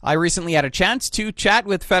I recently had a chance to chat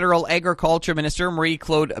with Federal Agriculture Minister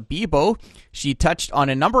Marie-Claude Bibeau. She touched on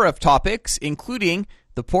a number of topics, including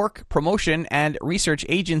the Pork Promotion and Research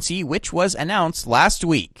Agency, which was announced last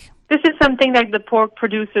week. This is something that the pork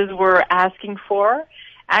producers were asking for.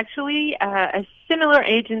 Actually, similar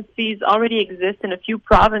agencies already exist in a few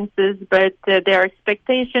provinces, but their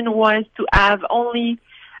expectation was to have only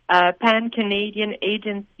pan-Canadian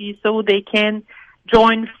agencies so they can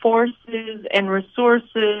join forces and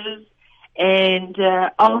resources. And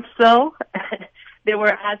also, they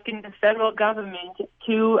were asking the federal government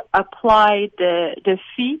to apply the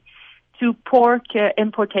fee to pork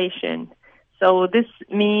importation. So this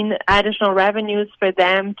means additional revenues for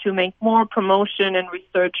them to make more promotion and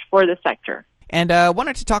research for the sector. And I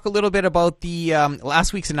wanted to talk a little bit about the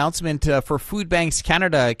last week's announcement for Food Banks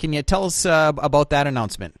Canada. Can you tell us about that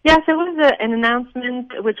announcement? Yes, it was an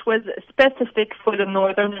announcement which was specific for the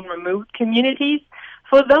northern and remote communities.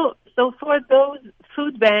 For those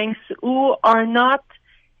food banks who are not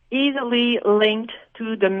easily linked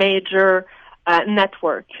to the major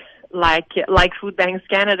network, like Food Banks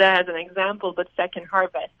Canada as an example, but Second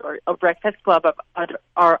Harvest or Breakfast Club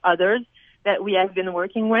or others that we have been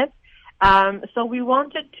working with. So we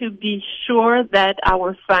wanted to be sure that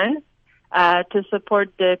our funds to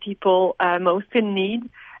support the people most in need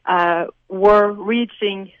were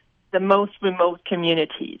reaching the most remote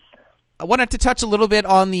communities. I wanted to touch a little bit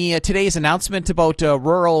on the today's announcement about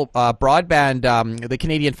rural broadband. The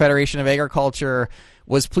Canadian Federation of Agriculture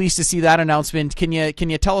was pleased to see that announcement. Can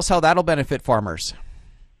you tell us how that'll benefit farmers?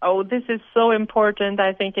 Oh, this is so important.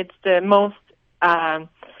 I think it's the most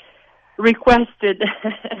requested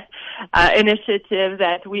initiative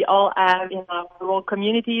that we all have in our rural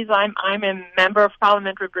communities. I'm a member of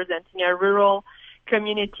Parliament representing a rural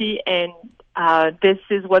community, and this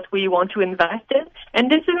is what we want to invest in.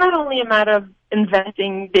 And this is not only a matter of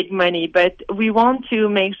investing big money, but we want to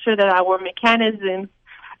make sure that our mechanisms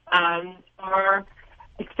are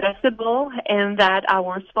accessible and that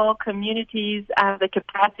our small communities have the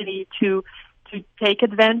capacity to take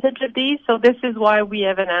advantage of these. So this is why we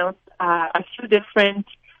have announced a few different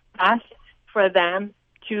paths for them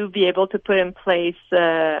to be able to put in place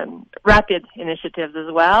rapid initiatives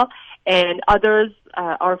as well. And others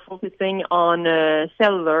are focusing on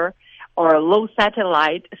cellular or low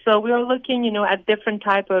satellite. So we are looking, at different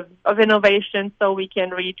type of innovation so we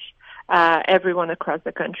can reach everyone across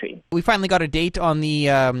the country. We finally got a date on the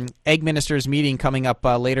Ag Ministers meeting coming up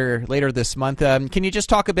later this month. Can you just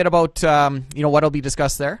talk a bit about what will be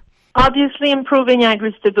discussed there? Obviously, improving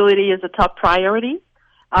agri-stability is a top priority.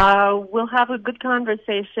 We'll have a good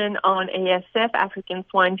conversation on ASF, African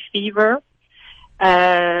swine fever.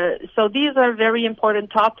 So these are very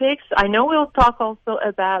important topics. I know we'll talk also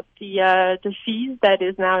about the fees that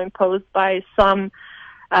is now imposed by some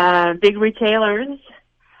big retailers.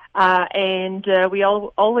 And we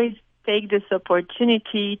always take this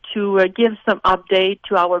opportunity to give some update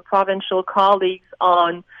to our provincial colleagues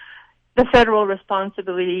on the federal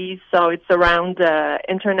responsibilities. So it's around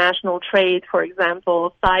international trade, for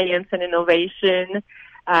example, science and innovation.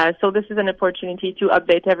 So this is an opportunity to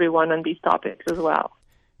update everyone on these topics as well.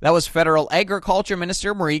 That was Federal Agriculture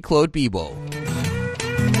Minister Marie-Claude Bibeau.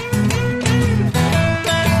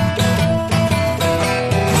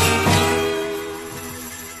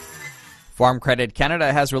 Farm Credit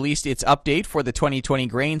Canada has released its update for the 2020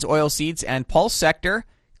 grains, oilseeds, and pulse sector.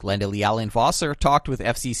 Glenda Lealin-Vosser talked with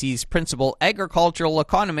FCC's principal agricultural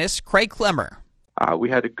economist, Craig Clemmer. We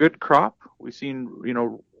had a good crop. We've seen,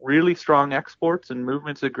 really strong exports and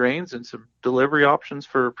movements of grains and some delivery options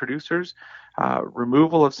for producers.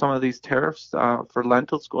 Removal of some of these tariffs for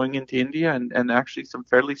lentils going into India and actually some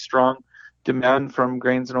fairly strong demand from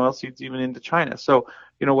grains and oilseeds even into China. So,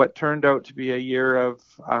 what turned out to be a year of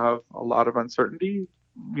a lot of uncertainty,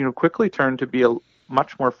 quickly turned to be a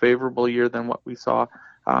much more favorable year than what we saw,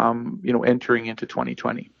 entering into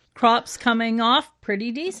 2020. Crops coming off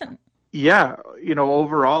pretty decent. Yeah,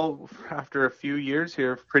 overall, after a few years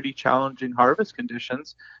here of pretty challenging harvest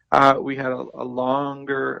conditions, we had a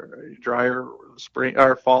longer, drier spring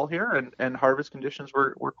or fall here, and harvest conditions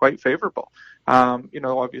were quite favorable.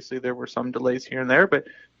 Obviously there were some delays here and there, but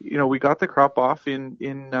we got the crop off in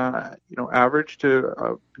average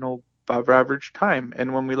to above average time.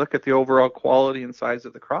 And when we look at the overall quality and size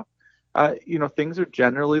of the crop, things are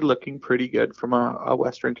generally looking pretty good from a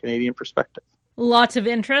Western Canadian perspective. Lots of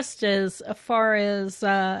interest as far as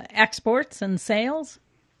exports and sales.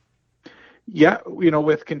 Yeah,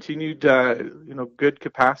 with continued, good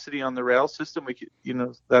capacity on the rail system,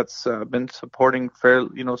 that's been supporting fair,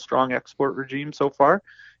 strong export regime so far.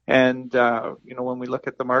 And, when we look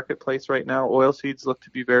at the marketplace right now, oilseeds look to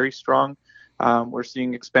be very strong. We're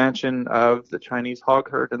seeing expansion of the Chinese hog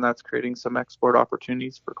herd, and that's creating some export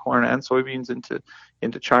opportunities for corn and soybeans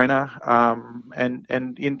into China.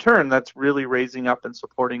 And in turn, that's really raising up and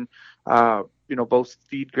supporting, both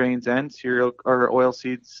feed grains and cereal or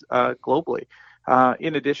oilseeds globally.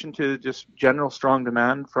 In addition to just general strong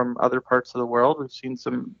demand from other parts of the world, we've seen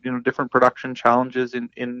some, different production challenges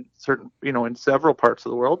in certain, in several parts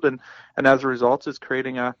of the world, and as a result, is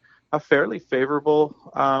creating a fairly favorable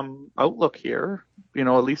outlook here,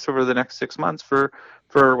 at least over the next 6 months for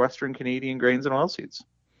Western Canadian grains and oilseeds.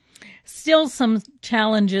 Still some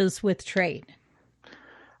challenges with trade.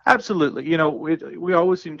 Absolutely. We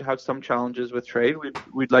always seem to have some challenges with trade.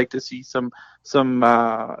 We'd like to see some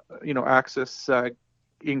access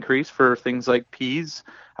increase for things like peas,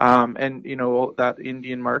 and that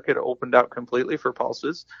Indian market opened up completely for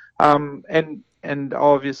pulses. And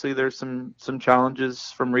obviously there's some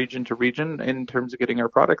challenges from region to region in terms of getting our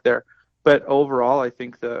product there. But overall, I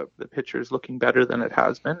think the picture is looking better than it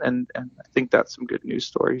has been, and I think that's some good news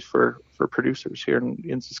stories for producers here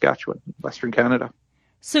in Saskatchewan, Western Canada.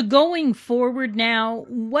 So going forward now,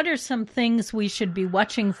 what are some things we should be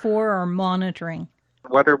watching for or monitoring?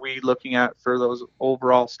 What are we looking at for those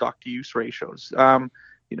overall stock-to-use ratios?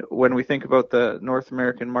 When we think about the North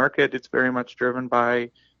American market, it's very much driven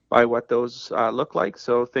by what those look like.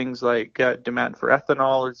 So things like demand for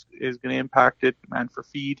ethanol is going to impact it, demand for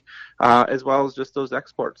feed, as well as just those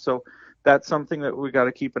exports. So that's something that we got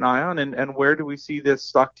to keep an eye on. And where do we see this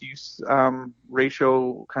stock-to-use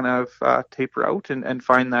ratio kind of taper out and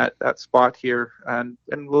find that spot here? And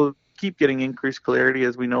we'll keep getting increased clarity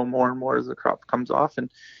as we know more and more as the crop comes off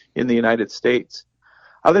in the United States.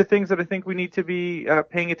 Other things that I think we need to be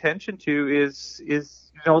paying attention to is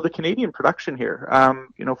the Canadian production here.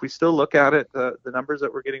 If we still look at it, the numbers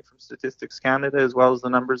that we're getting from Statistics Canada, as well as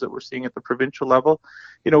the numbers that we're seeing at the provincial level,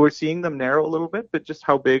 we're seeing them narrow a little bit, but just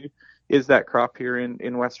how big is that crop here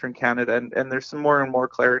in Western Canada? And there's some more and more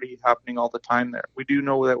clarity happening all the time there. We do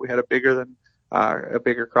know that we had a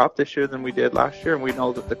bigger crop this year than we did last year, and we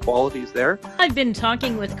know that the quality is there. I've been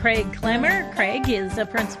talking with Craig Clemmer. Craig is a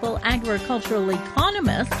principal agricultural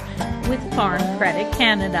economist with Farm Credit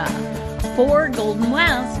Canada. For Golden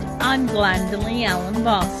West, I'm Glendalee Allen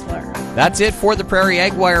Vossler. That's it for the Prairie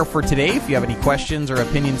Ag Wire for today. If you have any questions or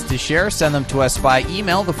opinions to share, send them to us by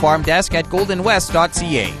email,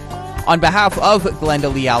 thefarmdesk@goldenwest.ca. On behalf of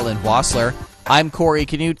Glendalee Allen Vossler, I'm Corey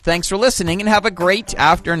Canute. Thanks for listening and have a great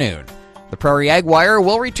afternoon. The Prairie Ag Wire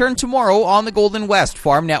will return tomorrow on the Golden West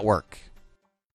Farm Network.